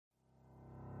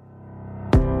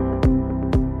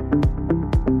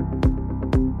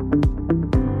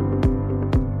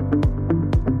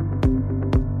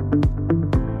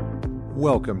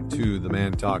Welcome to the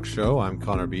Man Talk Show. I'm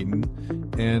Connor Beaton,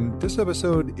 and this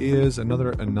episode is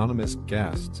another anonymous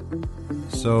guest.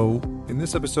 So in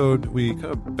this episode, we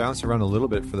kind of bounce around a little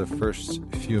bit for the first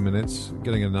few minutes,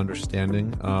 getting an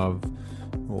understanding of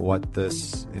what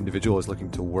this individual is looking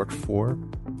to work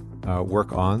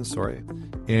on.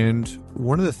 And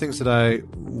one of the things that I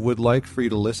would like for you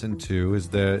to listen to is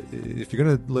that if you're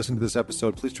going to listen to this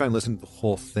episode, please try and listen to the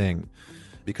whole thing,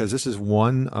 because this is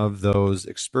one of those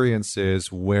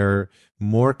experiences where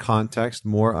more context,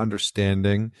 more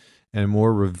understanding, and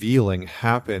more revealing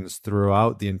happens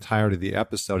throughout the entirety of the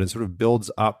episode and sort of builds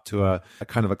up to a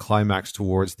kind of a climax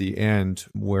towards the end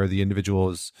where the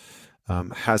individual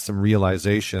has some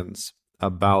realizations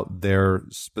about their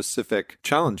specific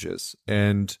challenges.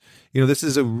 And, this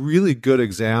is a really good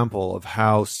example of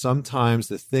how sometimes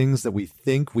the things that we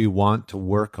think we want to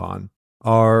work on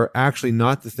are actually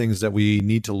not the things that we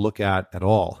need to look at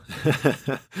all.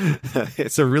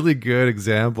 It's a really good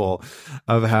example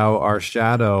of how our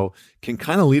shadow can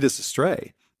kind of lead us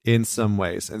astray in some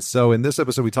ways. And so in this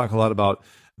episode, we talk a lot about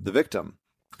the victim,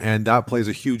 and that plays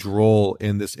a huge role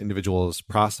in this individual's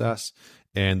process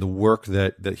and the work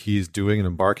that he's doing and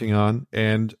embarking on.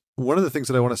 And one of the things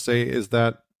that I want to say is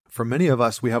that for many of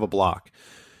us, we have a block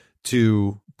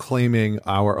to claiming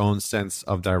our own sense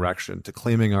of direction, to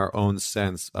claiming our own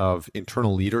sense of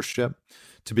internal leadership,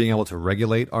 to being able to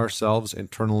regulate ourselves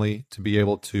internally, to be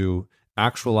able to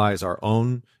actualize our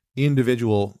own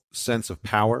individual sense of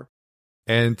power,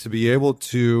 and to be able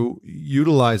to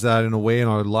utilize that in a way in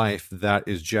our life that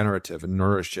is generative and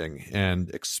nourishing and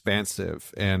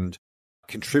expansive and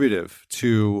contributive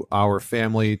to our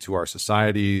family, to our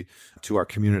society, to our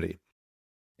community.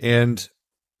 And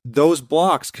those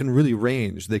blocks can really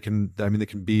range. They can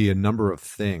be a number of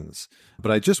things.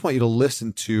 But I just want you to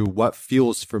listen to what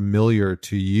feels familiar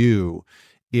to you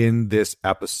in this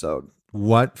episode.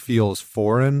 What feels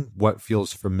foreign? What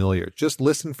feels familiar? Just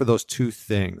listen for those two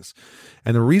things.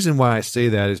 And the reason why I say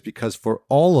that is because for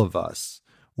all of us,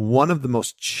 one of the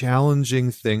most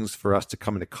challenging things for us to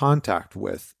come into contact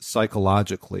with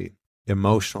psychologically,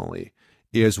 emotionally,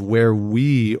 is where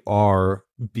we are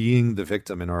being the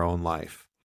victim in our own life.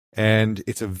 And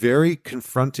it's a very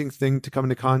confronting thing to come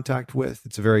into contact with.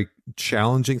 It's a very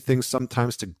challenging thing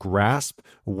sometimes to grasp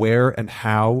where and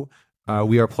how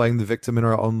we are playing the victim in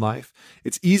our own life.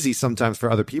 It's easy sometimes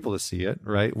for other people to see it,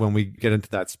 right, when we get into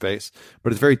that space.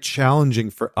 But it's very challenging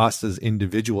for us as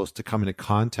individuals to come into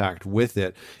contact with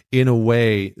it in a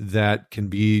way that can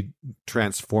be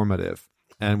transformative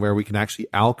and where we can actually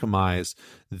alchemize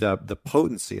the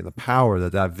potency and the power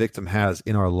that victim has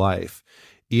in our life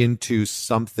into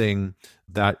something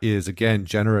that is, again,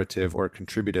 generative or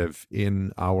contributive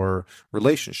in our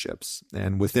relationships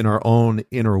and within our own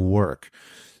inner work.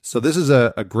 So this is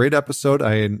a great episode.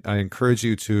 I encourage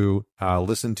you to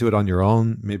listen to it on your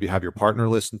own, maybe have your partner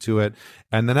listen to it,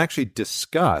 and then actually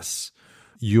discuss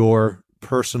your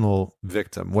personal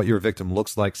victim, what your victim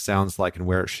looks like, sounds like, and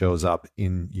where it shows up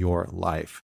in your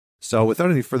life. So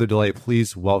without any further delay,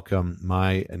 please welcome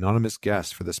my anonymous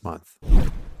guest for this month.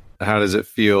 How does it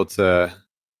feel to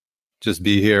just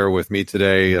be here with me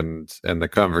today and the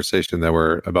conversation that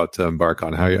we're about to embark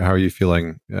on? How are you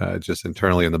feeling just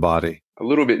internally in the body? A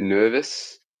little bit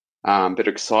nervous, but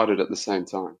excited at the same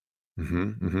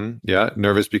time. Yeah,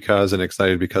 nervous because and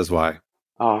excited because why?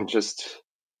 Just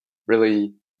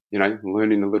really,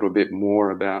 learning a little bit more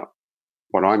about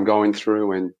what I'm going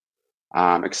through,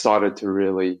 and excited to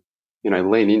really,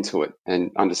 lean into it and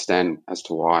understand as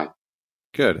to why.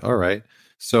 Good. All right.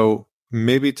 So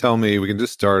maybe we can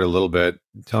just start a little bit.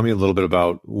 Tell me a little bit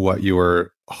about what you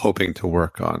were hoping to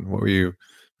work on. You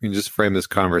can just frame this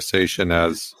conversation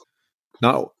as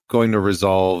not going to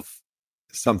resolve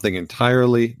something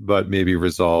entirely, but maybe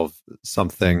resolve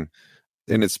something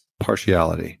in its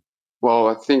partiality. Well,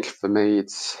 I think for me,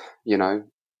 it's,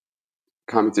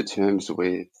 coming to terms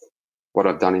with what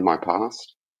I've done in my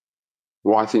past,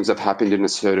 why things have happened in a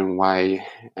certain way,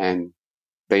 and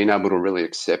being able to really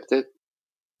accept it.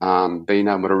 Being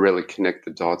able to really connect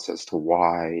the dots as to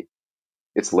why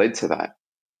it's led to that.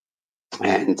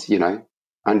 And,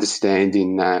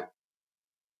 understanding that,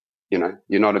 you're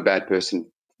not a bad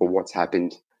person for what's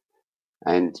happened,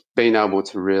 and being able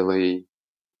to really,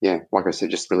 like I said,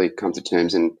 just really come to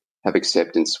terms and have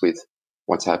acceptance with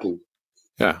what's happened.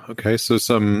 Yeah. Okay. So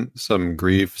some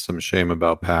grief, some shame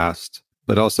about past,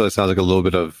 but also it sounds like a little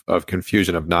bit of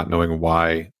confusion of not knowing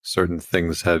why certain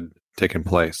things had taken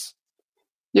place.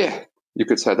 Yeah, you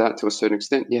could say that to a certain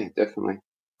extent. Yeah, definitely.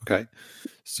 Okay.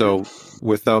 So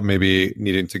without maybe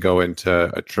needing to go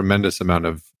into a tremendous amount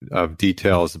of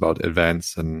details about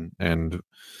events and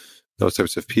those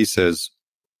types of pieces,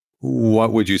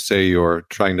 what would you say you're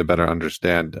trying to better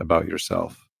understand about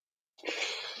yourself? If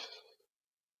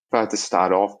I had to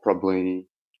start off, probably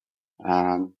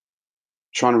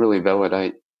trying to really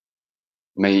validate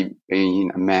me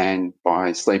being a man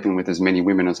by sleeping with as many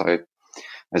women as I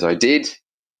did,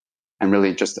 and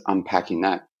really just unpacking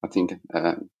that. I think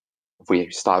if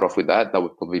we start off with that, that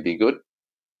would probably be good.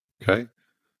 Okay.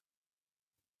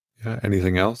 Yeah.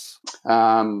 Anything else?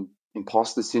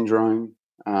 Imposter syndrome.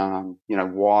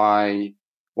 Why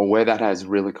or where that has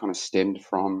really kind of stemmed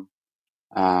from.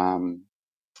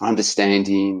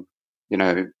 Understanding,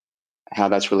 how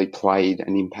that's really played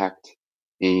an impact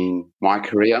in my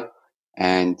career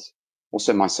and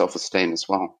also my self-esteem as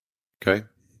well. Okay.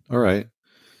 All right.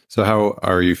 So how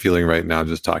are you feeling right now,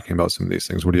 just talking about some of these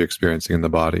things? What are you experiencing in the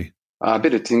body? A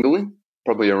bit of tingling,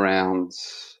 probably around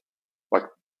like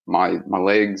my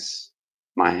legs,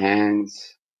 my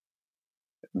hands,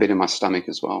 a bit in my stomach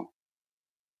as well.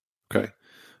 Okay.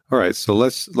 All right. So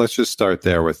let's just start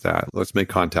there with that. Let's make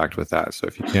contact with that. So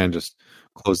if you can, just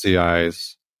close the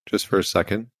eyes just for a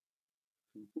second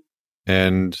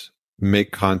and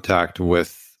make contact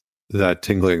with that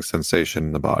tingling sensation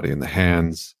in the body, in the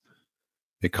hands.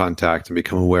 Make contact and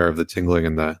become aware of the tingling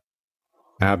in the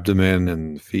abdomen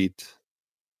and the feet.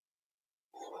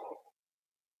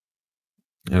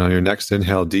 And on your next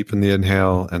inhale, deepen the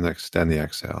inhale and extend the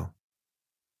exhale.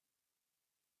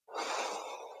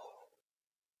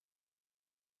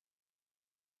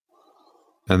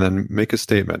 And then make a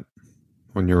statement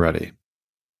when you're ready.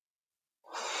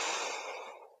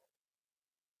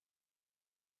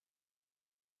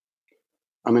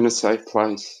 I'm in a safe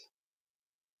place.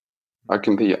 I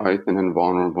can be open and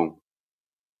vulnerable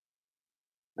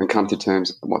and come to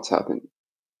terms with what's happened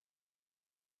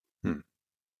and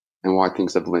why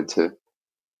things have led to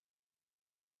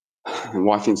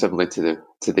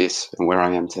this and where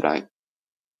I am today.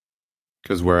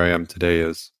 Because where I am today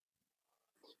is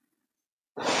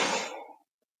a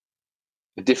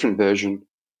different version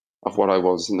of what I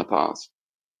was in the past.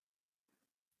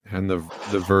 and the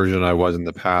version I was in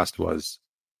the past was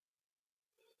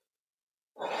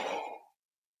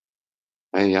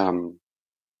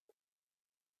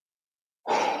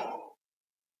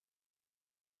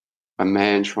a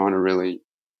man trying to really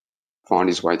find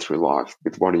his way through life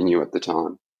with what he knew at the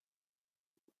time.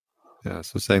 yeah.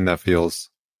 So saying that feels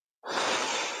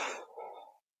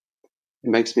It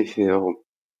makes me feel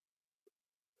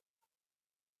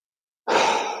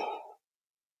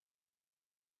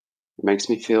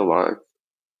like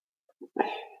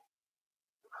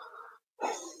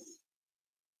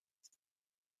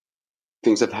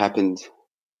things have happened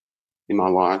in my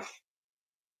life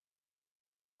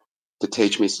to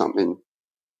teach me something,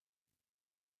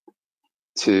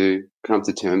 to come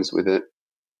to terms with it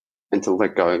and to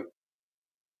let go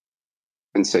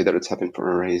and see that it's happened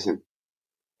for a reason.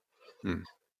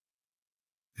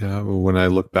 yeah. When I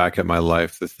look back at my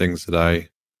life, the things that I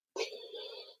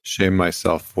shame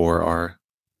myself for are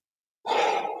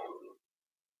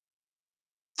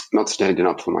not standing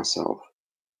up for myself,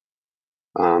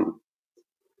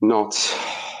 not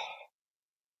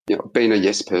being a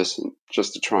yes person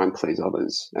just to try and please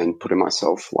others and putting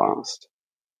myself last.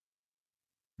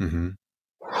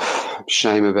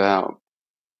 Shame about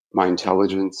my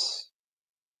intelligence,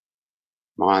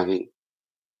 my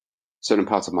certain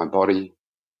parts of my body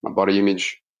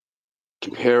image,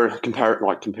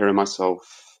 comparing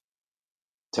myself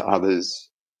to others,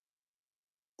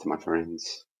 to my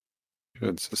friends.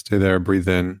 Good. So stay there, breathe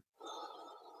in.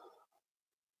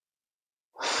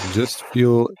 And just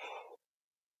feel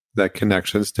that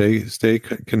connection. Stay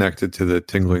connected to the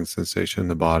tingling sensation in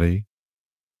the body.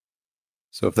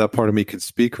 So if that part of me could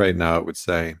speak right now, it would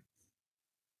say,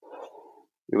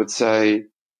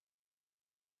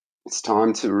 it's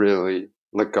time to really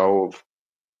let go of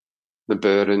the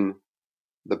burden,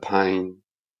 the pain,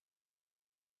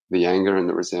 the anger, and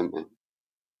the resentment.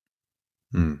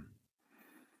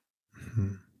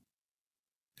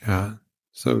 Yeah.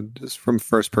 So just from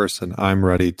first person, I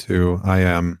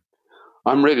am.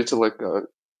 I'm ready to let go.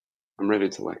 I'm ready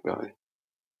to let go.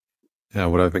 Yeah.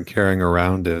 What I've been carrying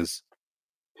around is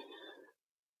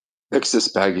excess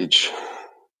baggage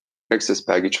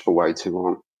for way too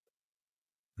long.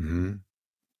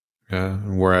 Yeah.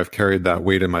 Where I've carried that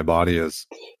weight in my body is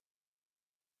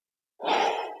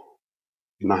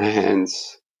my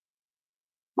hands,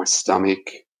 my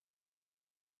stomach,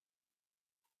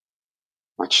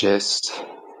 my chest.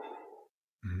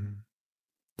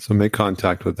 So make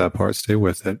contact with that part. Stay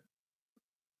with it.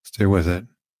 Stay with it.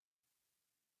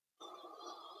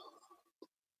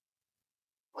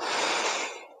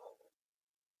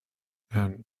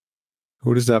 And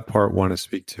Who does that part want to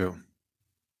speak to?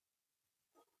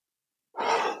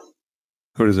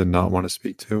 Who does it not want to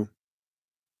speak to?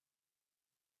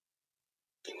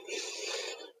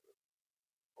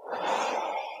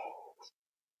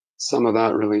 Some of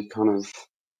that really kind of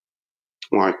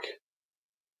like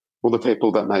all the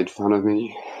people that made fun of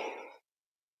me,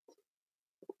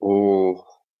 all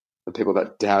the people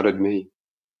that doubted me,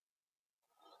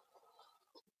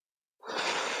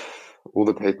 all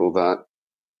the people that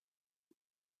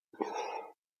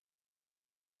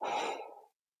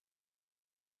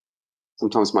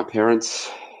sometimes my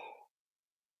parents.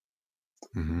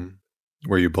 Mm-hmm.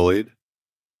 Were you bullied?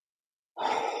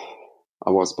 I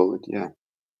was bullied, yeah.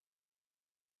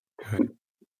 Okay.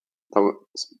 That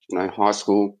was, high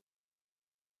school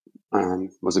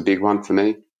was a big one for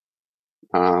me.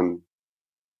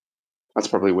 That's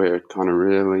probably where it kind of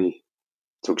really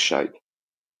took shape.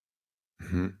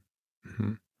 Mm-hmm.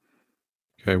 Mm-hmm.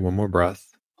 Okay, one more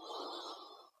breath.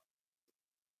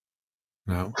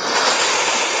 No.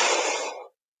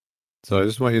 So I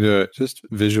just want you to just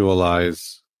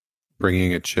visualize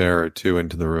bringing a chair or two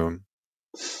into the room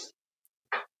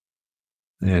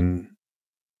and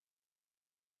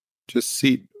just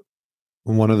seat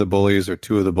one of the bullies or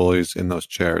two of the bullies in those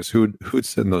chairs. Who'd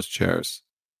sit in those chairs?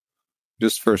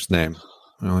 Just first name.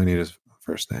 I only need his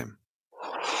first name.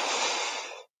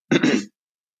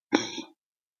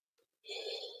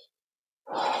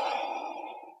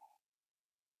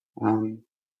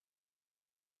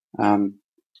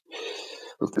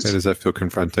 Look, Okay, does that feel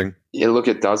confronting? yeah, look,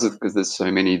 it does it because there's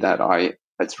so many that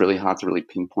it's really hard to really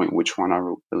pinpoint which one I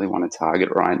really want to target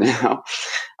right now.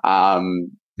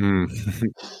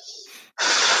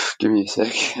 Give me a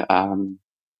sec. I'm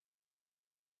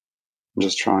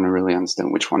just trying to really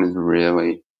understand which one is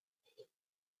really.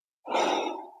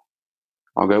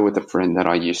 I'll go with a friend that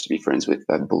I used to be friends with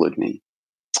that bullied me.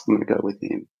 I'm going to go with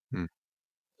him.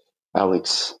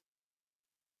 Alex.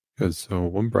 Good. So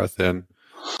one breath in.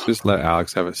 Just let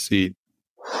Alex have a seat.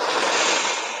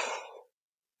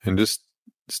 And just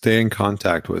stay in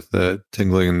contact with the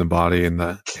tingling in the body and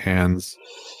the hands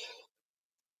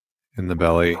in the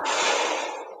belly.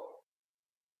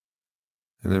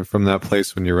 And then from that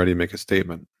place, when you're ready, make a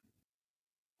statement.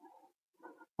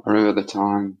 I remember the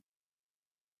time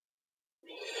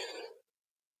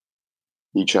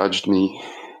you judged me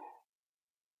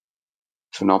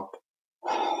for not.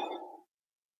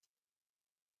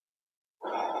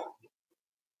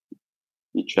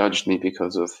 You judged me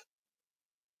because of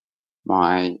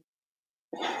my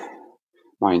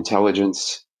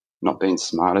intelligence, not being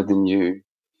smarter than you,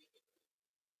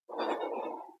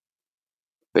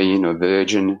 being a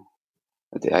virgin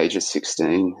at the age of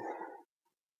 16,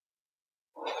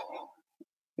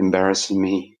 embarrassing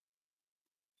me,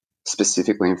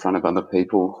 specifically in front of other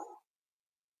people,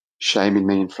 shaming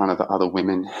me in front of other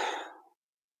women,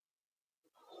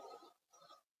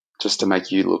 just to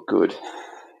make you look good.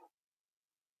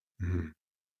 Mm-hmm.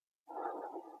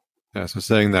 Yeah, so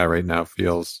saying that right now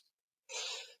feels...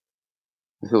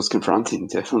 It feels confronting,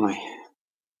 definitely.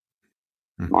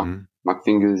 Mm-hmm. My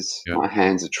fingers, my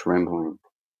hands are trembling.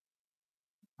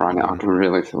 Right now, I can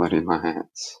really feel it in my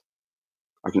hands.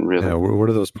 I can really. Yeah, what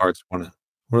do those parts want to?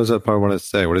 What does that part want to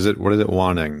say? What is it? What is it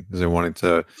wanting? Is it wanting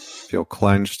to feel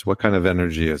clenched? What kind of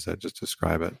energy is it? Just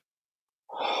describe it.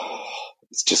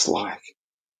 It's just like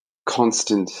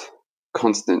constant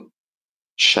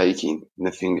shaking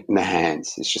in the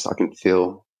hands. It's just I can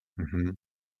feel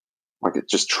like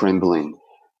it's just trembling.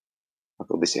 I've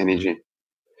got this energy.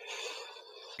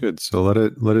 Good. So let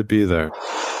it be there.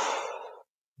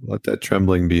 Let that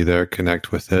trembling be there.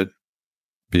 Connect with it.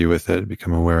 Be with it.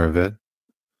 Become aware of it.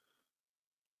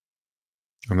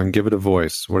 And then give it a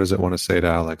voice. What does it want to say to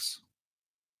Alex?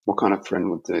 What kind of friend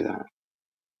would do that?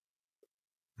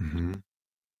 Mm-hmm.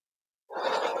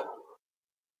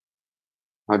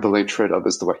 I believe treat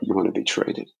others the way you want to be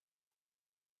treated.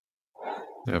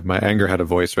 Yeah, if my anger had a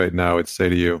voice right now, it'd say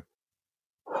to you,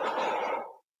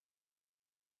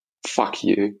 fuck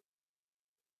you.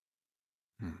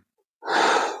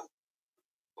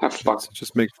 Have fuck. So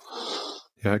just make...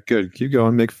 Yeah, good. Keep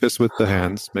going. Make fists with the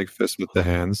hands. Make fists with the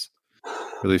hands.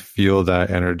 Really feel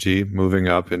that energy moving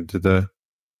up the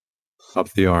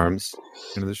arms,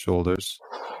 into the shoulders.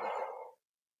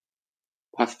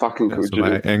 Have fucking good. So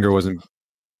my anger wasn't...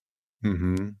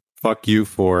 Fuck you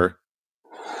for...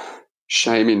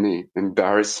 shaming me,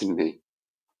 embarrassing me,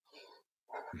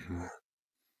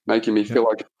 making me feel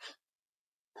like...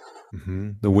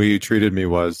 The way you treated me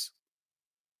was...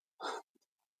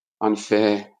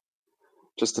 unfair,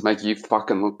 just to make you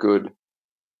fucking look good.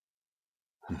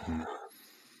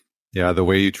 Yeah, the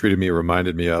way you treated me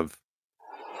reminded me of...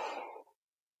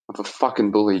 of a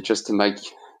fucking bully just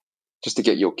to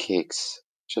get your kicks,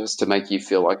 just to make you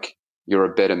feel like you're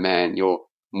a better man. You're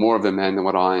more of a man than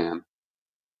what I am.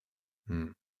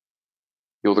 Mm.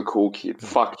 You're the cool kid.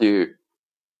 Fuck you.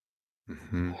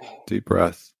 Mm-hmm. Deep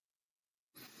breath.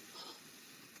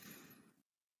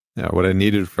 Yeah, what I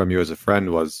needed from you as a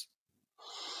friend was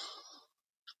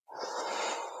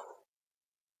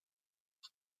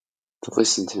to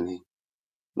listen to me,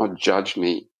 not judge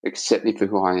me, accept me for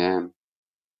who I am.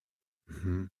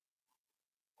 mm-hmm.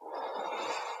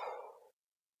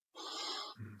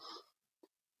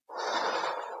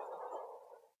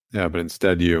 Yeah, but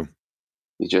instead you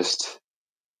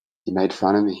made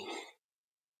fun of me,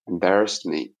 embarrassed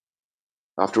me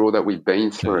after all that we've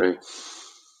been through.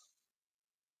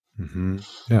 Mm-hmm.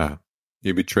 Yeah,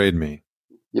 you betrayed me.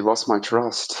 You lost my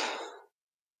trust.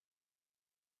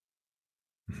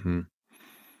 Mm-hmm.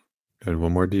 Good.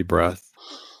 One more deep breath.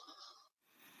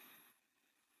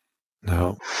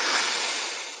 Now,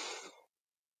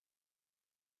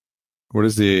 what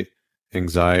does the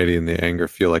anxiety and the anger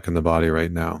feel like in the body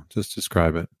right now? Just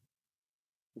describe it.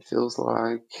 It feels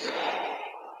like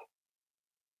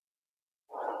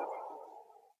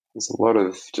there's a lot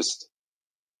of just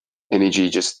energy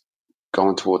just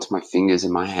going towards my fingers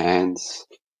and my hands.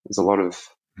 There's a lot of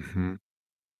Mm-hmm.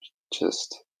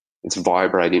 just, it's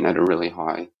vibrating at a really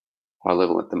high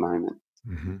level at the moment.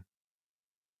 Mm-hmm.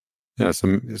 Yeah,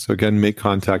 so again, make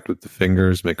contact with the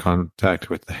fingers, make contact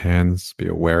with the hands, be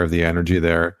aware of the energy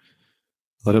there.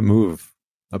 Let it move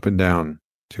up and down.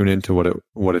 Tune into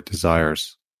what it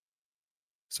desires.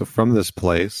 So from this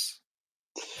place,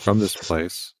 if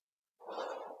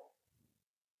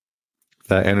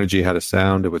that energy had a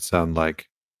sound, it would sound like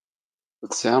It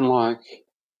would sound like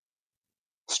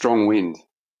strong wind.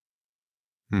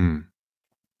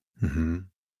 Mm-hmm.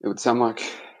 It would sound like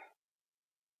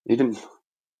even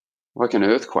like an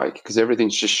earthquake, because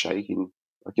everything's just shaking,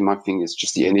 like in my fingers.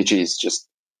 Just the energy is just,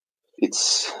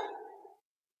 it's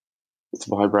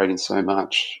vibrating so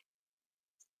much.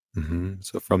 Mm-hmm.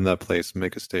 So from that place,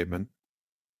 make a statement.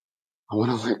 I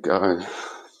want to let go.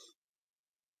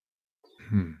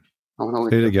 Hmm. I want to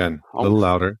let Say it go. again, a little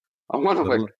louder. I want to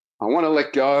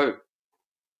let go.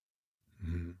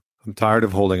 Mm-hmm. I'm tired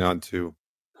of holding on to.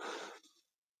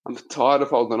 I'm tired of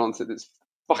holding on to this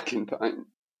fucking pain.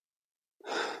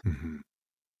 Mm-hmm.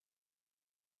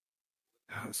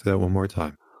 Say that one more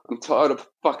time. I'm tired of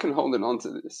fucking holding on to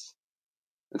this.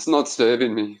 It's not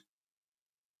serving me.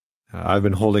 I've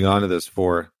been holding on to this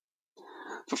for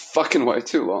Fucking way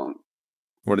too long.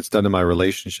 what it's done to my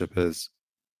relationship is.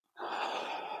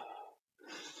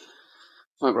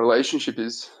 My relationship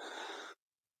is,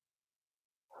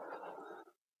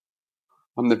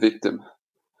 I'm the victim.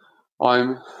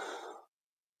 My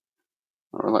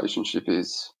relationship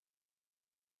is.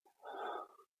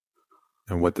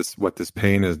 And what this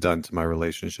pain has done to my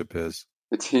relationship is.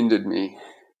 It's hindered me.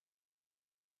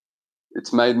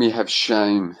 It's made me have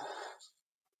shame.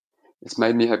 It's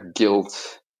made me have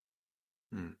guilt.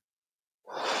 Mm.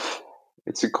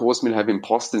 It's caused me to have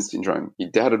imposter syndrome.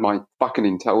 You doubted my fucking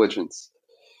intelligence.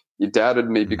 You doubted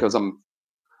me because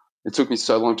it took me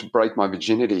so long to break my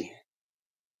virginity.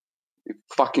 It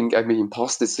fucking gave me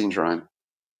imposter syndrome.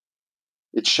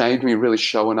 It shamed me really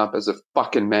showing up as a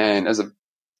fucking man, as a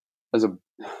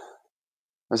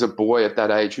boy at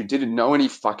that age who didn't know any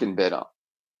fucking better.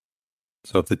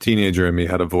 So if the teenager in me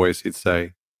had a voice, he'd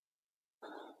say,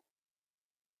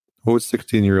 what would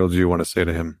 16-year-old you want to say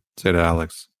to him? Say to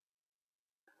Alex.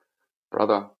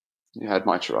 Brother, you had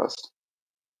my trust.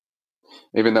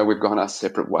 Even though we've gone our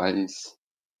separate ways,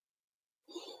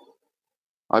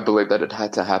 I believe that it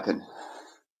had to happen.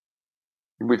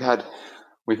 We had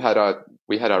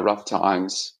our rough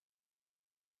times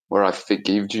where I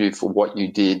forgived you for what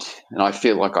you did, and I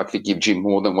feel like I forgived you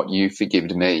more than what you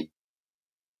forgived me.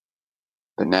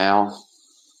 But now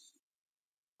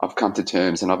I've come to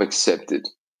terms and I've accepted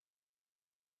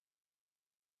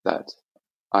that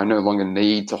I no longer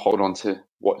need to hold on to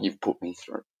what you've put me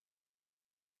through.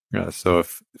 Yeah. So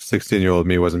if 16-year-old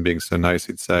me wasn't being so nice,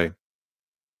 he'd say,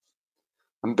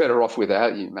 I'm better off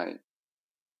without you, mate.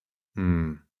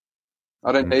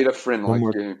 I don't need a friend like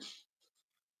you.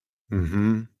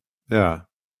 Mm-hmm. Yeah.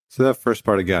 So that first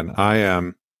part again.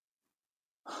 I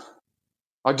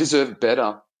deserve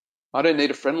better. I don't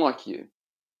need a friend like you.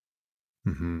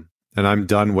 Mm-hmm. And I'm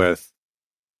done with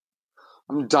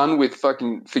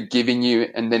fucking forgiving you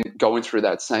and then going through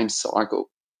that same cycle.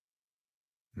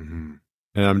 Mm-hmm.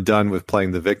 And I'm done with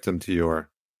playing the victim to your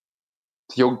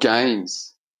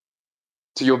games,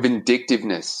 to your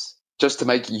vindictiveness, just to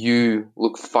make you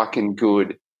look fucking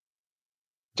good.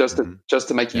 Just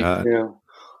to make you feel.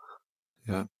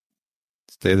 Yeah.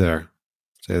 Stay there.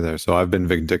 Stay there. So I've been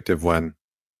vindictive when.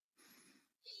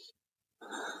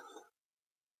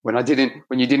 When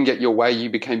you didn't get your way, you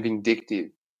became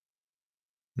vindictive.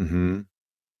 Mm-hmm.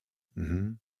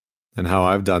 Mm-hmm. And how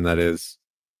I've done that is.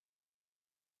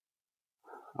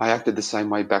 I acted the same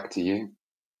way back to you.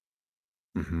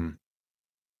 Mm-hmm.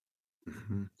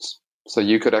 Mm-hmm. So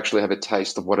you could actually have a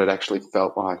taste of what it actually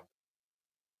felt like.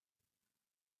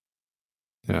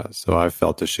 Yeah. So I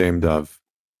felt ashamed of.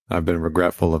 I've been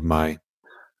regretful of my.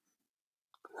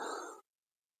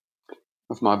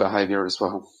 Of my behavior as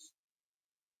well.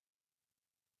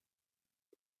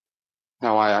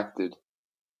 How I acted.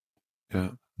 Yeah.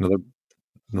 Another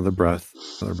breath.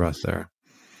 Another breath there.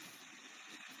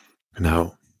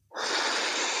 Now.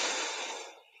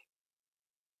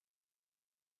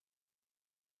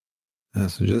 Yeah,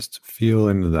 so just feel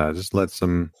into that. Just let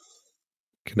some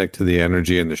connect to the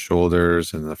energy in the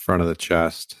shoulders and the front of the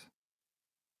chest.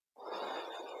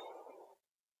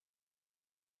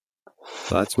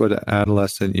 So that's what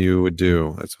adolescent you would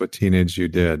do. That's what teenage you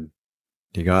did.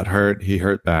 He got hurt. He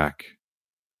hurt back.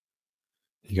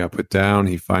 He got put down.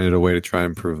 He found a way to try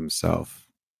and prove himself.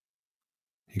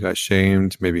 He got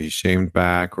shamed. Maybe he shamed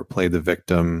back or played the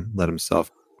victim, let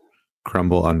himself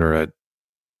crumble under it.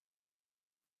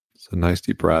 So nice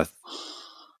deep breath.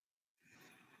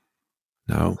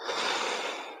 Now,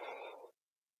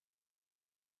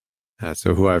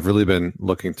 so who I've really been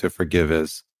looking to forgive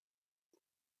is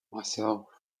Myself.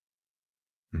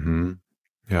 Mm-hmm.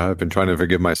 Yeah, I've been trying to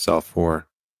forgive myself for.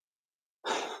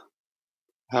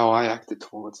 How I acted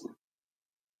towards him.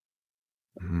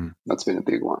 Mm-hmm. That's been a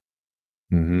big one.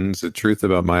 Mm-hmm. So the truth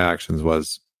about my actions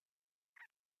was.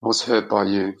 I was hurt by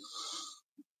you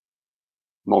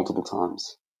multiple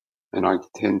times, and I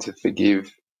tend to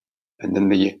forgive, and then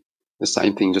the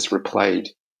same thing just replayed,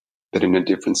 but in a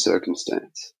different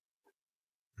circumstance.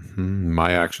 Mm-hmm.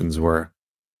 My actions were.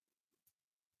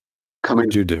 What Coming,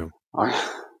 did you do? I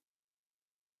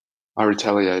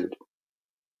retaliated.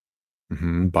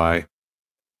 Mm-hmm. By.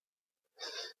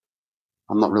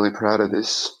 I'm not really proud of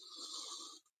this.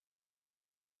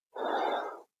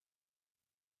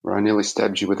 Where I nearly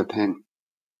stabbed you with a pen.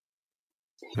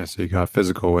 Yeah, so you got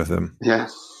physical with him. Yeah.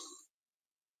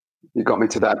 You got me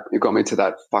to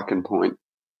that fucking point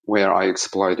where I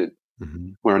exploded. Mm-hmm.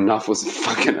 Where enough was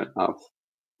fucking enough.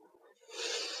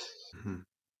 Mm-hmm.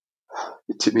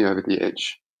 It tipped me over the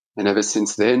edge. And ever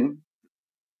since then,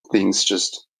 the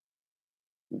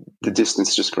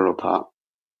distance just grew apart.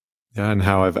 Yeah, and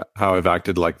how I've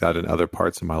acted like that in other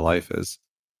parts of my life is.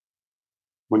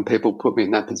 When people put me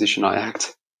in that position, I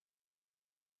act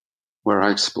where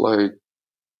I explode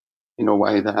in a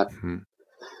way that Mm-hmm.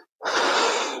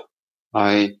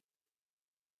 I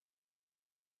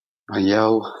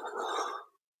yell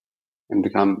and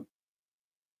become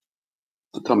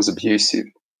sometimes abusive,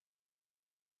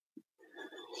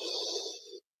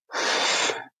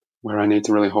 where I need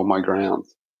to really hold my ground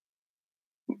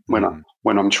when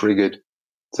I'm triggered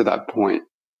to that point,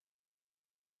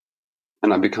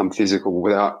 and I become physical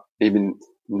without even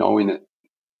knowing it.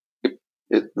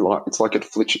 It's like it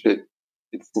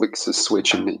flicks a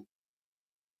switch in me.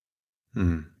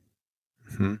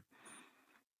 Mm-hmm.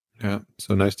 Yeah.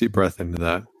 So nice deep breath into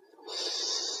that.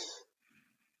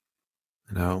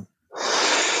 Now.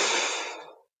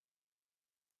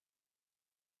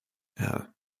 Yeah.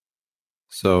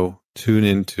 So tune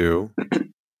into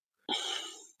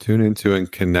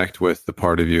and connect with the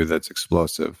part of you that's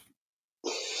explosive.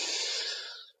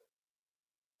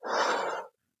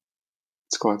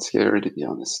 It's quite scary, to be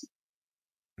honest.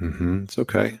 Mm-hmm. It's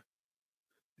okay.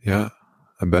 Yeah,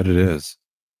 I bet it is.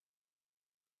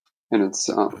 And it's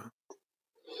and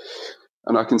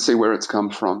I can see where it's come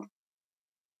from.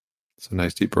 It's a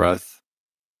nice deep breath.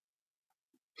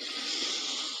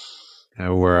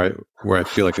 Where I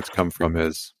feel like it's come from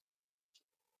is.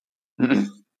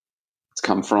 It's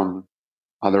come from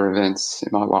other events in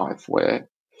my life where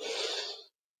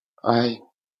I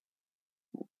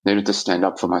needed to stand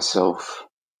up for myself,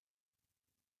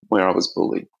 where I was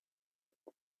bullied.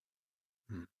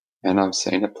 And I've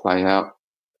seen it play out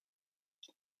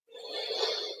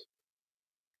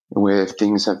where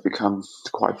things have become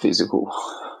quite physical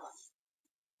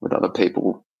with other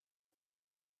people.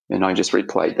 And I just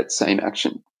replayed that same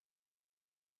action.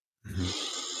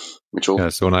 Mm-hmm.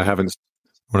 So when I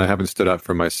haven't stood up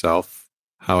for myself,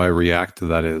 how I react to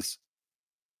that is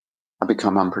I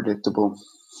become unpredictable.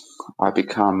 I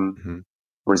become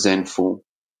resentful.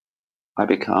 I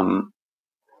become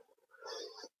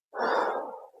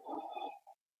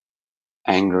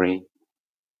angry,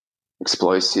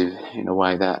 explosive in a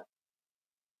way that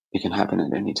it can happen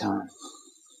at any time.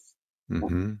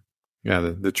 Mm-hmm. Yeah,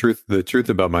 the truth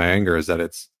about my anger is that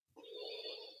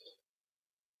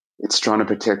It's trying to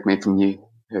protect me from you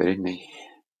hurting me.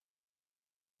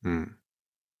 mm,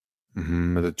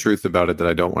 the truth about it that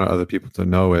I don't want other people to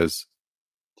know is,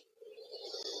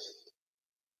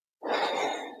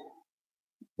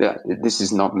 Yeah, this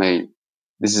is not me.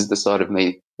 This is the side of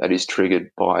me that is triggered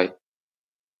by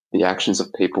the actions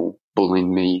of people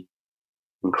bullying me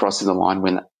and crossing the line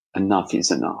when enough is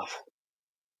enough.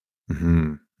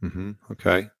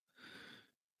 okay.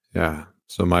 Yeah.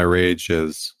 So my rage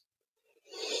is,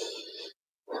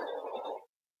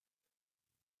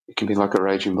 It can be like a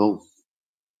raging bull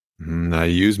I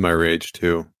use my rage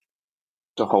to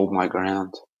hold my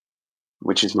ground,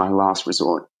 which is my last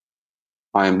resort.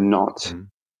 I am not mhm,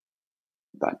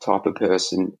 that type of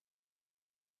person.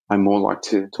 I more like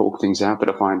to talk things out, but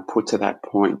if I'm put to that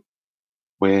point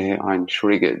where I'm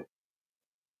triggered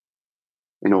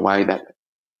in a way that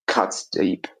cuts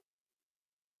deep,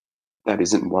 that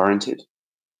isn't warranted,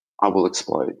 I will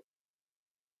explode.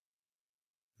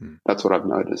 mm. That's what I've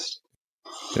noticed.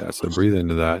 Yeah. So breathe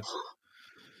into that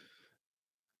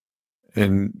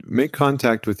and make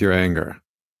contact with your anger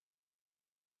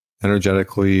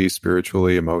energetically,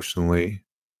 spiritually, emotionally.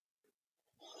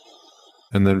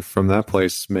 And then from that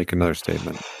place, make another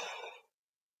statement.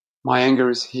 My anger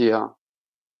is here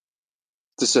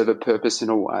to serve a purpose in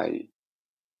a way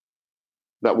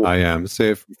that will. I am, say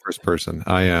it from first person.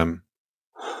 I am,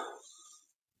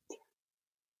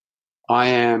 I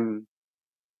am.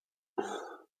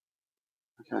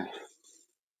 Okay.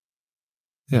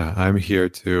 yeah, I'm here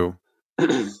to,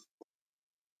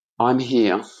 I'm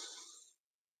here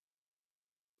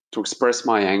to express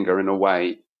my anger in a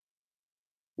way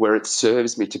where it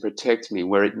serves me to protect me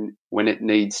when it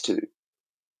needs to,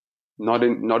 not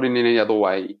in any other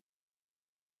way.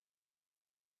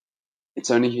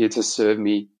 It's only here to serve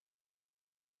me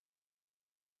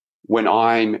when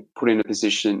I'm put in a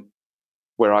position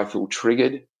where I feel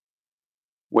triggered,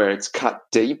 where it's cut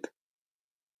deep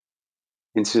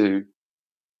into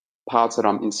parts that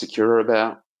I'm insecure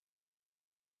about,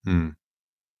 hmm.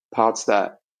 parts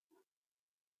that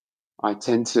I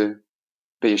tend to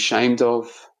be ashamed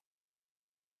of.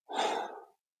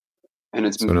 And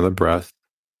it's So another breath,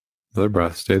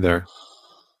 stay there.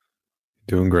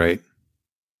 Doing great.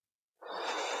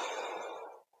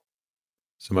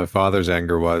 So my father's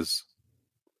anger was,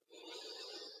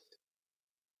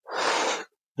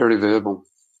 very verbal.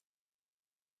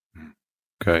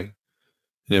 okay.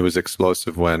 And it was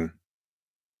explosive when,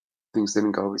 Things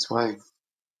didn't go his way.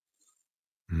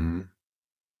 mhm.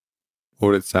 What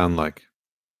would it sound like?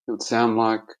 It would sound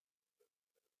like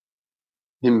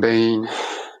him being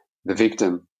the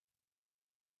victim,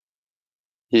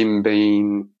 him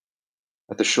being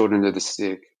at the short end of the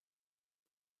stick.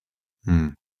 Hmm.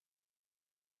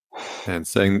 And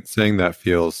saying that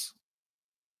feels,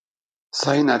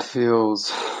 Saying that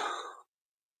feels,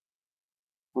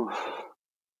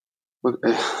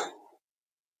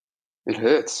 it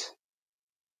hurts.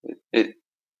 It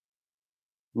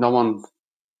no one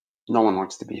no one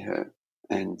likes to be hurt,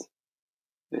 and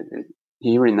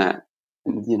hearing that,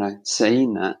 and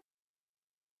seeing that,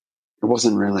 it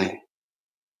wasn't really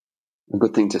a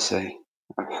good thing to see.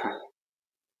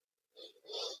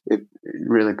 It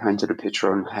really painted a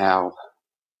picture on how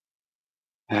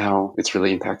it's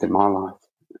really impacted my life.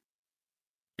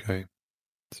 okay.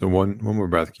 So one more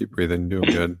breath, keep breathing, doing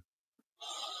good.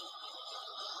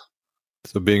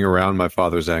 So being around my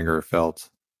father's anger felt,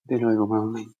 Bit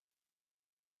overwhelming.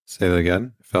 say that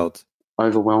again, felt,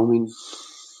 Overwhelming.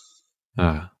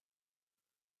 ah,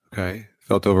 okay.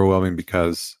 Felt overwhelming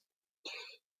because,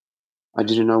 I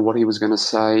didn't know what he was going to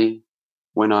say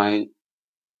when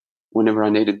whenever I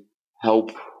needed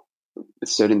help with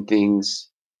certain things.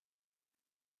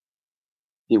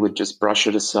 He would just brush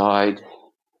it aside.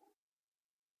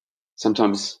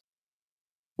 Sometimes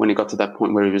when he got to that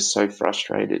point where he was so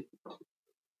frustrated,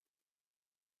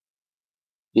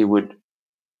 he would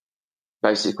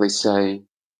basically say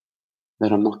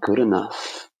that I'm not good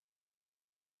enough.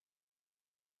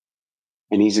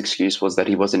 And his excuse was that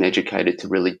he wasn't educated to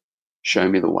really show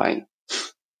me the way.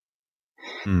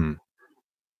 hmm,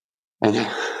 And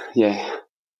yeah,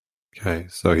 okay.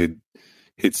 So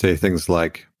he'd say things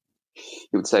like, he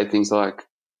would say things like,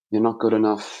 "You're not good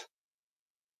enough."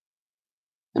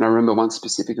 And I remember one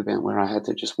specific event where I had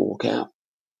to just walk out.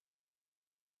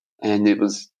 And it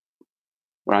was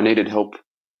where I needed help,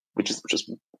 which is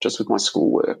just with my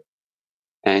schoolwork.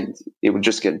 And it would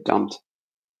just get dumped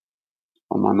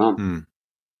on my mum.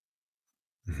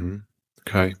 hmm,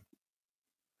 okay.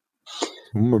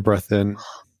 One more breath in.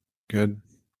 Good.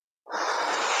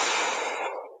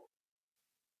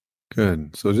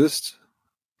 Good. So just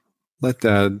let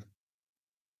Dad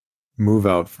move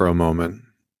out for a moment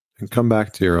and come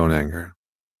back to your own anger.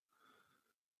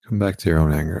 Come back to your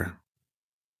own anger.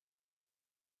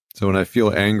 So when I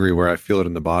feel angry, where I feel it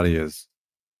in the body is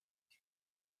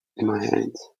in my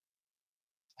hands.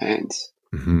 Hands.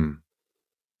 Mm-hmm.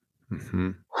 Mm-hmm.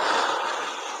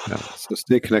 Yeah. So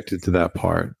stay connected to that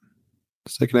part.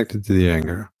 Stay connected to the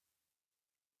anger.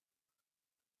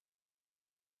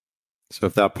 So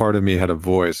if that part of me had a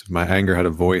voice, if my anger had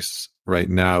a voice right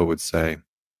now, it would say,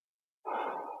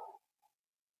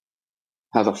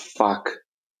 How the fuck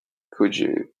could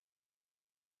you?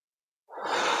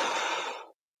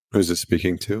 who's it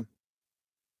speaking to?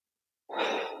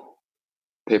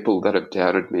 People that have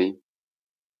doubted me.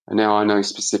 And now I know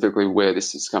specifically where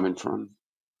this is coming from.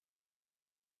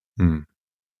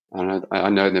 I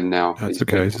know them now. That's These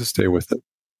okay. people. Just stay with it.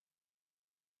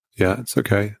 Yeah, it's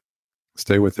okay.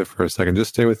 Stay with it for a second. Just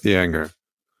stay with the anger.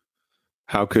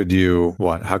 How could you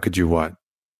what? How could you what?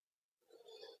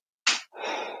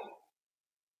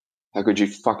 How could you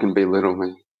fucking belittle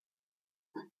me?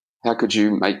 How could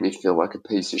you make me feel like a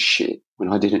piece of shit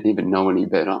when I didn't even know any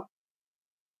better?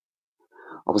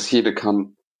 I was here to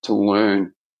come to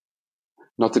learn,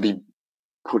 not to be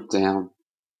put down.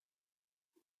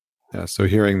 Yeah, so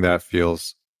hearing that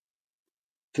feels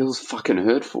Fucking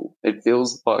hurtful. It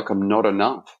feels like I'm not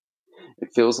enough. It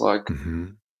feels like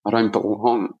I don't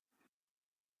belong.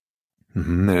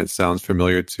 And it sounds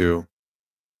familiar to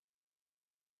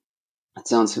It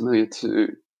sounds familiar to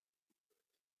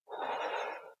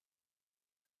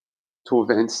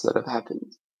events that have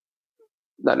happened.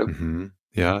 That have,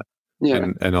 yeah. yeah,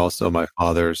 And also my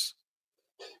father's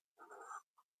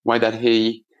way that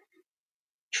he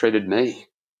treated me.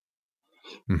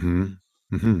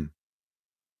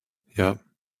 Yeah.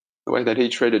 The way that he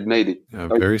treated me.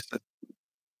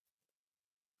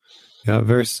 Yeah,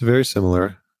 very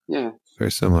similar. Yeah.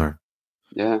 Very similar.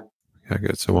 Yeah. Yeah,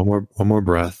 good. So one more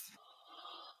breath.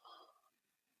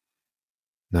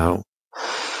 Now,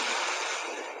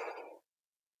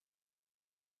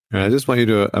 and I just want you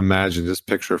to imagine, just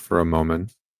picture for a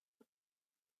moment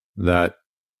that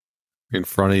in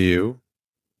front of you,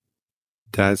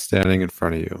 Dad's standing in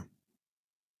front of you.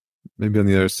 Maybe on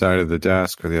the other side of the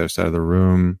desk or the other side of the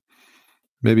room.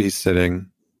 Maybe he's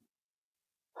sitting.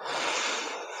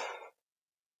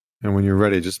 And when you're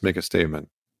ready, just make a statement.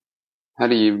 How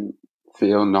do you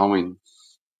feel knowing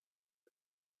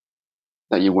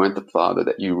that you weren't the father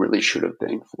that you really should have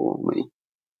been for me?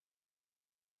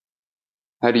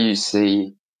 How do you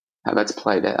see how that's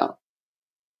played out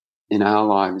in our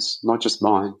lives, not just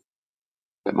mine,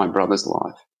 but my brother's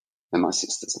life and my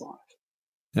sister's life?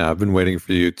 Yeah, I've been waiting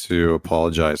for you to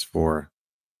apologize for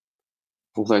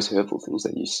all those hurtful things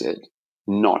that you said,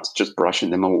 not just brushing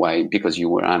them away because you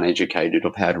were uneducated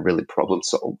of how to really problem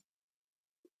solve.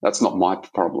 That's not my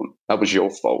problem. That was your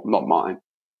fault, not mine.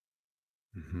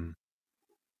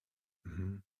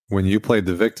 When you played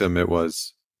the victim, it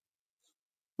was...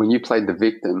 When you played the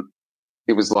victim,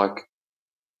 it was like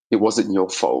it wasn't your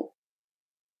fault.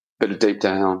 But deep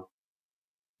down,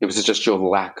 it was just your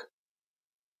lack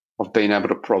of being able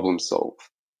to problem solve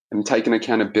and taking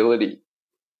accountability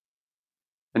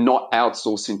and not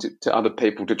outsourcing to other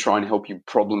people to try and help you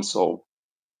problem solve.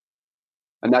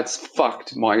 And that's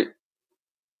fucked with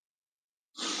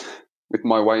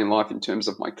my way in life in terms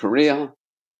of my career.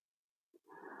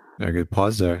 Yeah, good.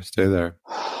 Pause there. Stay there.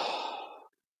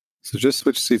 So just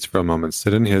switch seats for a moment.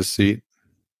 Sit in his seat.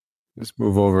 Just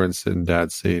move over and sit in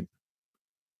Dad's seat.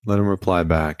 Let him reply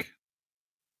back.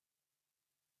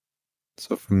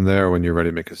 So from there, when you're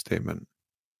ready, make a statement.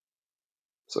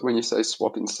 So when you say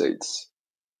swapping seats,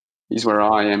 he's where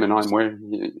I am and I'm where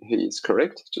he is,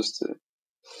 correct?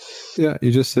 Yeah,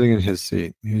 you're just sitting in his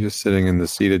seat. You're just sitting in the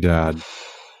seat of Dad.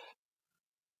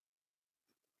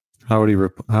 How would he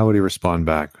respond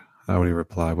back? How would he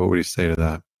reply? What would he say to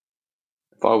that?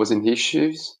 If I was in his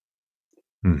shoes,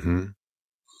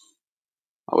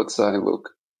 I would say,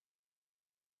 look.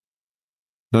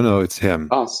 No, it's him.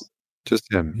 Us.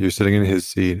 Just him. You're sitting in his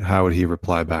seat. How would he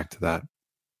reply back to that?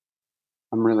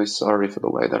 I'm really sorry for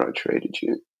the way that I treated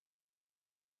you.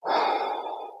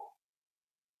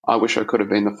 I wish I could have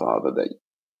been the father that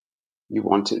you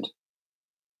wanted.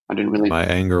 I didn't really. My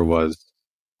anger was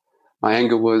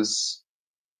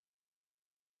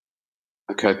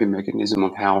a coping mechanism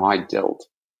of how I dealt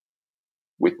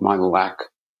with my lack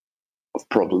of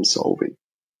problem solving.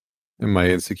 And my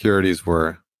insecurities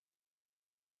were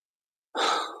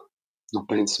not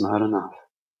being smart enough,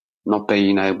 not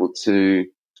being able to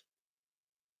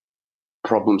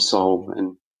problem solve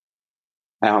and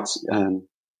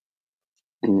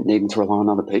and needing to rely on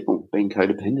other people, being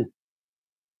codependent.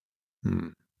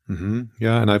 Mm-hmm.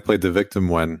 Yeah, and I played the victim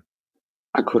when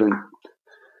I couldn't,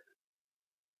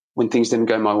 when things didn't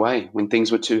go my way, when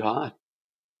things were too hard.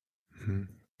 Mm-hmm.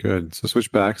 Good. So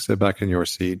switch back, sit back in your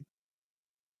seat.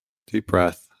 Deep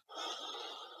breath.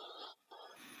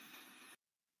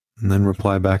 And then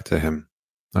reply back to him.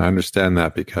 I understand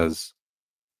that because...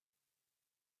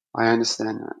 I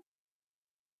understand that.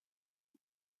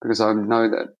 Because I know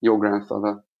that your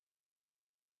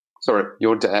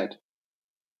dad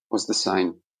was the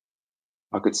same.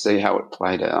 I could see how it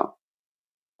played out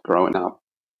growing up.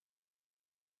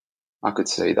 I could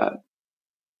see that.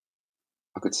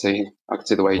 I could see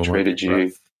the way he One more treated deep you.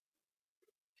 breath.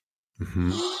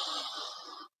 Mm-hmm.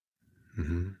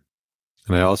 Mm-hmm.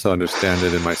 And I also understand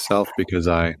it in myself because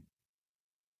I'm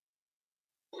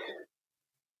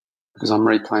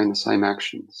replaying the same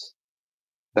actions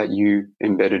that you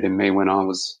embedded in me when I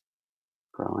was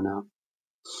growing up.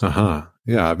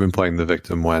 Yeah, I've been playing the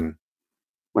victim when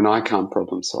I can't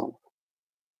problem solve.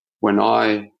 When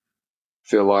I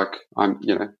feel like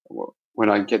when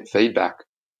I get feedback,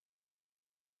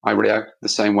 I react the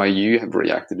same way you have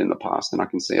reacted in the past, and I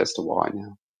can see as to why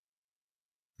now.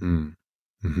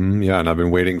 Mm-hmm. Yeah, and I've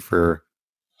been waiting for...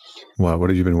 What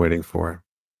have you been waiting for?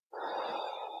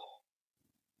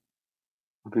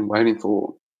 I've been waiting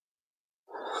for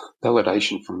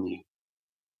validation from you.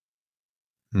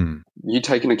 You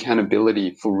taking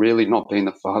accountability for really not being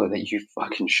the father that you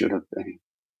fucking should have been.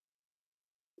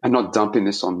 And not dumping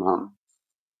this on mum.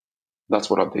 That's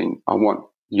what I want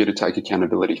you to take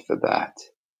accountability for that.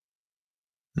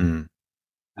 And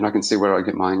I can see where I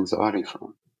get my anxiety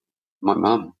from. My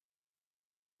mum.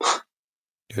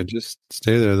 Yeah, just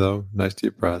stay there though. Nice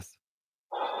deep breath.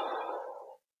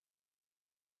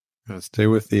 Stay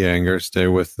with the anger, stay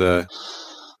with the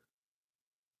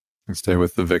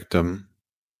victim.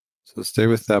 So stay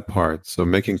with that part. So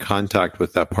making contact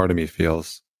with that part of me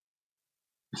feels...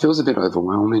 It feels a bit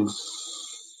overwhelming.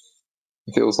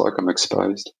 It feels like I'm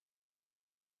exposed.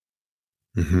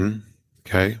 Mm-hmm.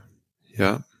 Okay.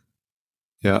 Yeah.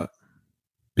 Yeah.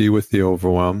 Be with the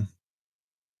overwhelm.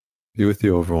 Be with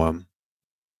the overwhelm.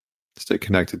 Stay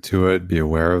connected to it. Be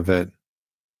aware of it.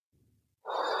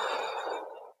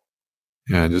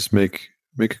 Yeah. Just make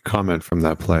a comment from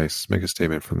that place. Make a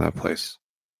statement from that place.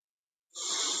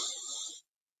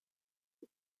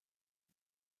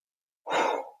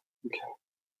 Okay.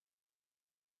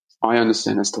 I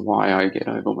understand as to why I get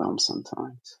overwhelmed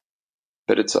sometimes.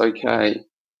 But it's okay.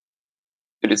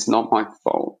 But it's not my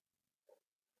fault.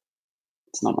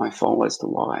 It's not my fault as to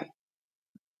why.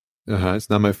 It's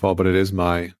not my fault, but it is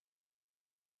my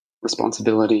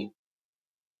responsibility.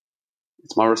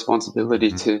 It's my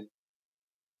responsibility to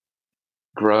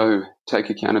grow, take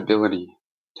accountability,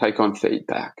 take on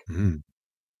feedback.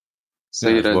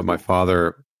 What my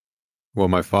father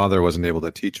wasn't able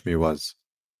to teach me was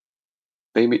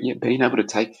being able to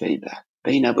take feedback,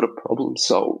 being able to problem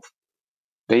solve,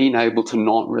 being able to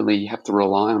not really have to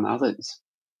rely on others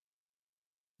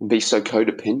and be so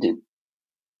codependent.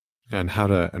 And how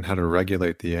to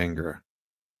regulate the anger.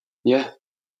 Yeah.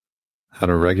 How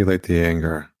to regulate the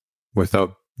anger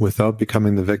without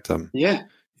becoming the victim. Yeah.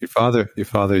 Your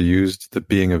father used the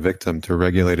being a victim to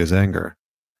regulate his anger.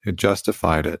 It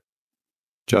justified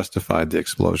the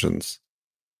explosions.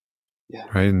 Yeah.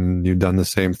 Right? And you've done the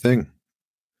same thing.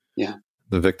 Yeah.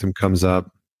 The victim comes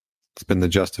up. It's been the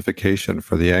justification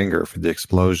for the anger, for the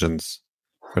explosions,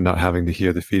 for not having to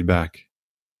hear the feedback.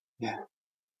 Yeah.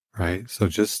 Right? So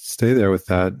just stay there with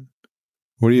that.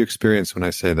 What do you experience when I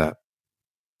say that?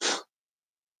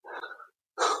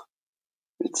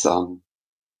 It's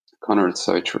Connor, it's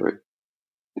so true.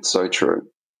 It's so true.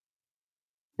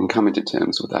 And coming to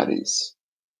terms with that is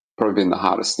probably been the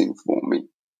hardest thing for me.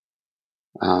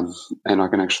 And I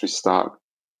can actually start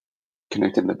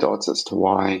connecting the dots as to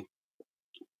why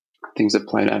things have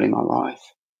played out in my life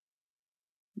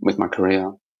with my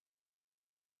career.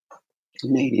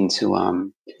 Needing to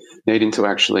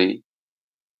actually,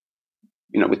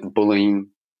 with the bullying,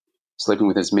 sleeping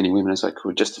with as many women as I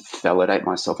could, just to validate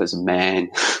myself as a man,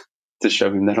 to show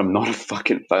him that I'm not a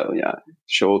fucking failure.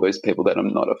 Show all those people that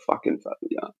I'm not a fucking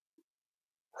failure.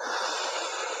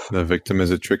 The victim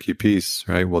is a tricky piece,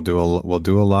 right? We'll do a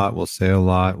lot, we'll say a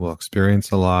lot, we'll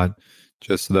experience a lot,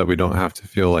 just so that we don't have to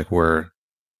feel like we're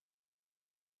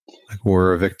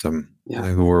a victim,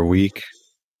 like we're weak.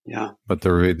 Yeah. But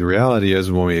the reality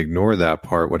is, when we ignore that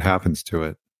part, what happens to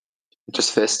it? It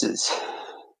just festers,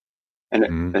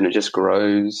 and it just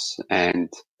grows,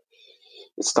 and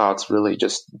it starts really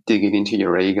just digging into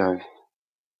your ego.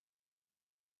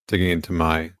 Digging into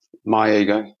my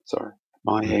ego. Sorry.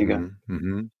 my ego.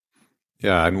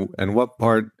 Yeah, and what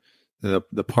part, the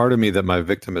part of me that my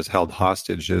victim has held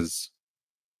hostage is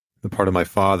the part of my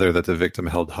father that the victim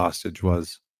held hostage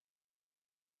was.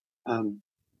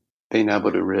 Being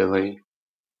able to really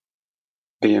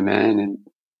be a man and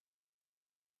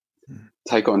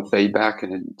take on feedback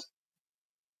and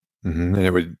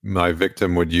And my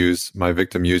victim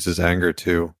uses anger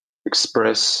to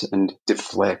express and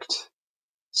deflect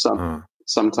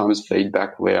sometimes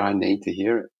feedback where I need to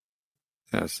hear it.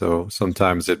 Yeah, so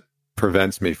sometimes it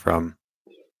prevents me from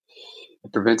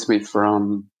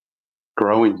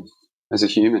growing as a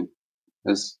human,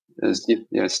 as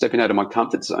stepping out of my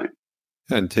comfort zone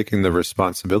and taking the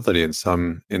responsibility in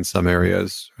some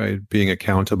areas, right? Being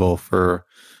accountable for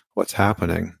what's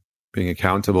happening, being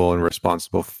accountable and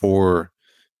responsible for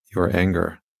your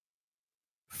anger,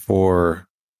 for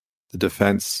the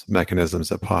defense mechanisms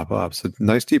that pop up. So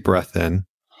nice deep breath in,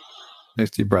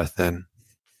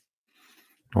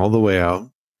 all the way out.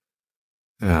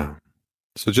 Yeah.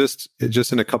 So just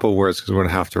in a couple of words, because we're going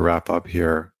to have to wrap up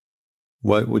here.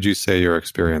 What would you say your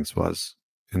experience was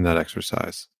in that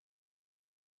exercise?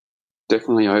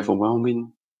 Definitely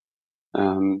overwhelming.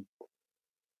 I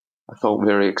felt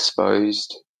very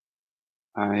exposed.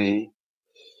 I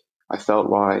felt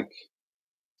like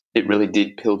it really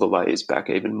did peel the layers back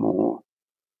even more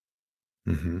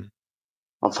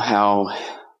of how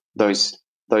those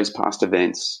past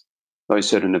events, those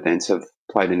certain events have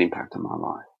played an impact on my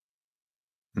life.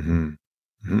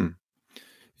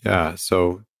 Yeah.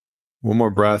 So one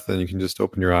more breath, and you can just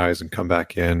open your eyes and come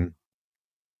back in.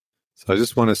 So I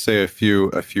just want to say a few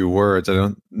words. I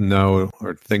don't know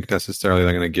or think necessarily that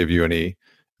I'm going to give you any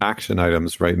action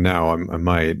items right now. I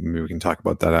might. Maybe we can talk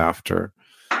about that after.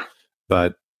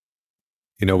 But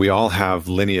we all have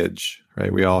lineage,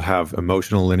 right? We all have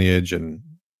emotional lineage and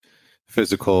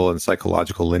physical and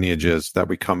psychological lineages that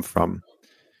we come from.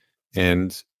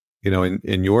 And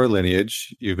in your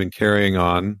lineage, you've been carrying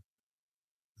on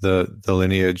the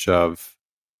lineage of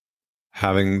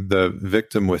having the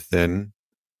victim within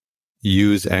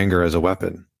use anger as a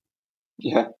weapon.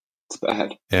 Yeah, it's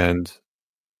bad. And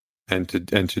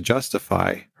to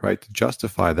justify, right? To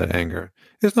justify that anger.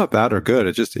 It's not bad or good.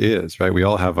 It just is, right? We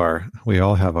all have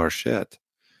our shit.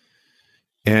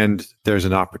 And there's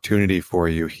an opportunity for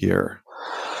you here,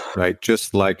 right?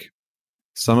 Just like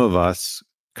some of us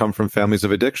come from families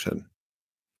of addiction,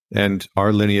 and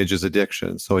our lineage is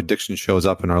addiction. So addiction shows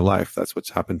up in our life. That's what's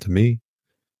happened to me,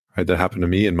 right? That happened to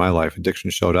me in my life. Addiction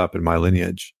showed up in my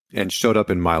lineage and showed up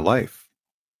in my life.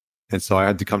 And so I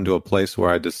had to come to a place where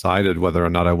I decided whether or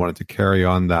not I wanted to carry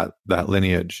on that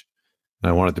lineage, and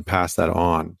I wanted to pass that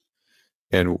on.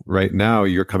 And right now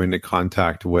you're coming into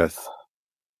contact with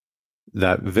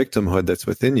that victimhood that's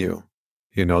within you,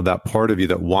 that part of you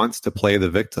that wants to play the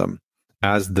victim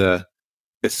as the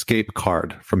escape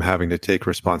card from having to take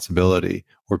responsibility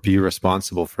or be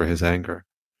responsible for his anger.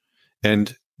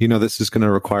 And, this is going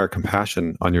to require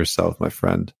compassion on yourself, my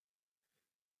friend,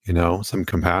 some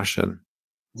compassion.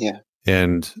 Yeah.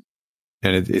 And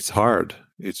it's hard.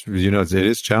 It's, it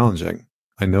is challenging.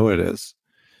 I know it is.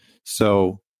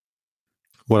 So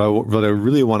what I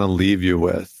really want to leave you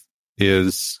with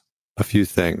is a few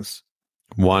things.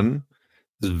 One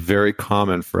is very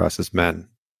common for us as men,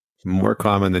 more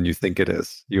common than you think it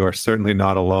is. You are certainly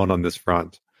not alone on this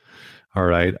front. All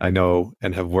right. I know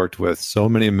and have worked with so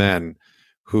many men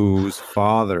whose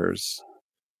fathers,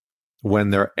 when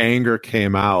their anger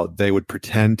came out, they would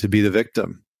pretend to be the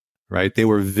victim, right? They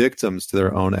were victims to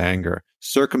their own anger.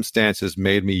 Circumstances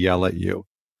made me yell at you,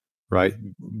 right?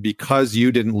 Because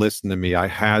you didn't listen to me, I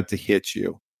had to hit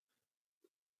you.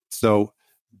 So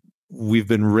we've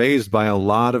been raised by a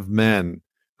lot of men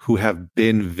who have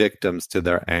been victims to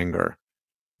their anger.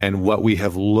 And what we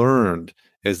have learned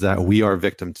is that we are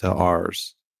victim to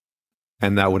ours.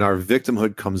 And that when our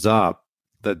victimhood comes up,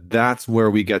 that's where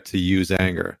we get to use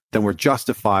anger. Then we're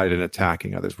justified in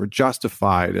attacking others. We're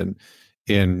justified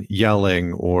in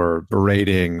yelling or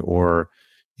berating or,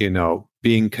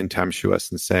 being contemptuous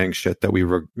and saying shit that we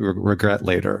regret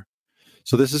later.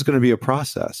 So this is going to be a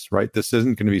process, right? This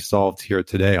isn't going to be solved here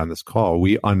today on this call.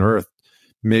 We unearthed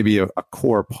maybe a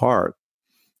core part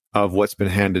of what's been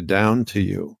handed down to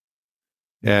you.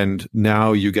 And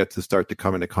now you get to start to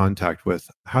come into contact with,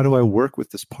 how do I work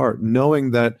with this part? Knowing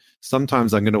that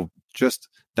sometimes I'm going to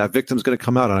that victim's going to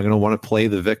come out and I'm going to want to play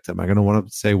the victim. I'm going to want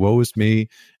to say, woe is me,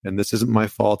 and this isn't my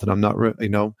fault, and I'm not,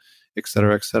 et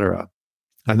cetera, et cetera.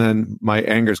 And then my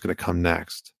anger is going to come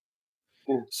next.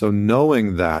 Yeah. So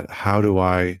knowing that, how do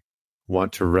I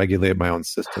want to regulate my own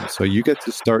system? So you get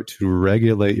to start to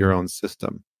regulate your own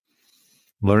system,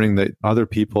 learning that other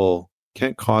people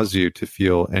can't cause you to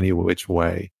feel any which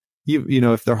way. You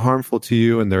know, if they're harmful to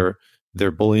you and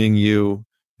they're bullying you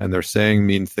and they're saying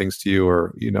mean things to you,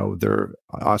 or, you know, they're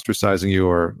ostracizing you,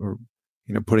 or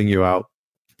you know, putting you out,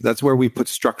 that's where we put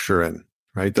structure in,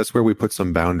 right? That's where we put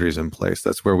some boundaries in place.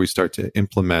 That's where we start to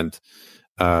implement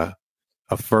a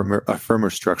firmer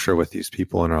structure with these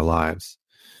people in our lives.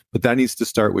 But that needs to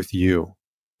start with you.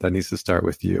 That needs to start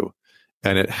with you.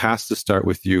 And it has to start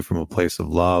with you from a place of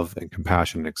love and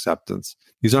compassion and acceptance.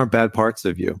 These aren't bad parts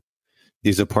of you.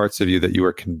 These are parts of you that you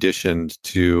are conditioned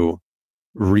to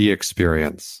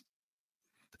re-experience.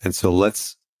 And so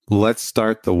let's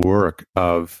start the work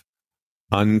of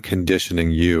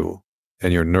unconditioning you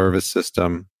and your nervous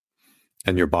system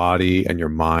and your body and your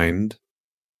mind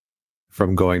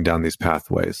from going down these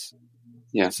pathways.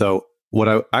 Yeah. So what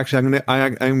I'm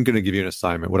going to give you an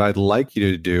assignment. What I'd like you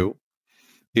to do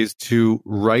is to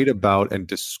write about and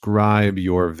describe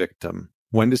your victim.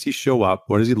 When does he show up?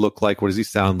 What does he look like? What does he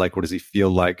sound like? What does he feel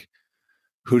like?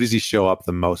 Who does he show up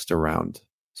the most around?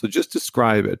 So just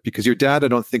describe it, because your dad, I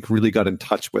don't think, really got in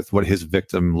touch with what his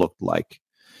victim looked like.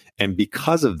 And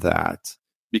because of that,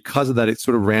 it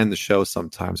sort of ran the show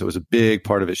sometimes. It was a big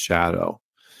part of his shadow.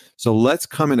 So let's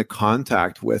come into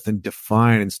contact with and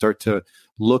define and start to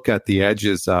look at the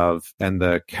edges of and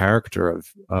the character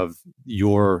of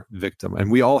your victim. And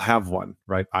we all have one,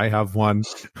 right? I have one.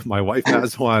 My wife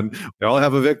has one. We all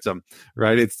have a victim,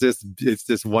 right? It's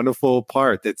this wonderful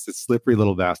part. It's a slippery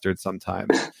little bastard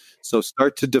sometimes. So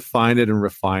start to define it and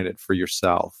refine it for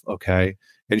yourself, okay?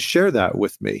 And share that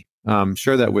with me.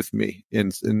 Share that with me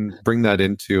and bring that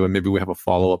into, and maybe we have a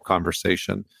follow-up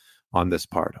conversation on this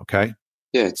part, okay?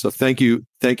 Yeah. So thank you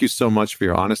so much for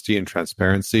your honesty and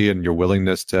transparency and your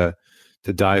willingness to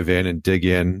dive in and dig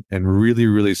in, and really,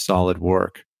 really solid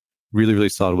work. Really, really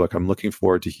solid work. I'm looking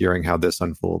forward to hearing how this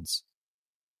unfolds.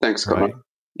 Thanks, Connor. Right?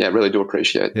 Yeah, really do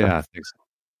appreciate that. Yeah,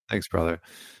 thanks, brother.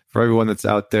 For everyone that's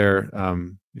out there,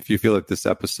 if you feel that this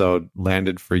episode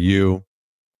landed for you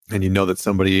and you know that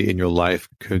somebody in your life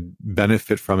could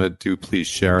benefit from it, do please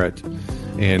share it.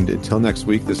 And until next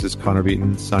week, this is Connor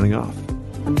Beaton signing off.